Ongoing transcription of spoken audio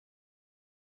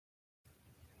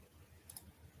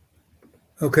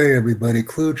Okay, everybody.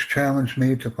 Klooge challenged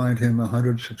me to find him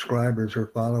 100 subscribers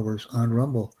or followers on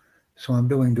Rumble. So I'm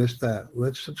doing just that.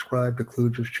 Let's subscribe to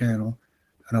Klooge's channel,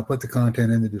 and I'll put the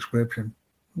content in the description.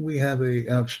 We have a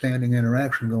outstanding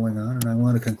interaction going on, and I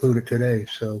want to conclude it today.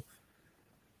 So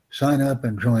sign up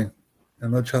and join,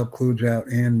 and let's help Klooge out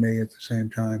and me at the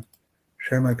same time.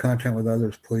 Share my content with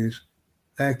others, please.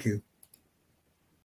 Thank you.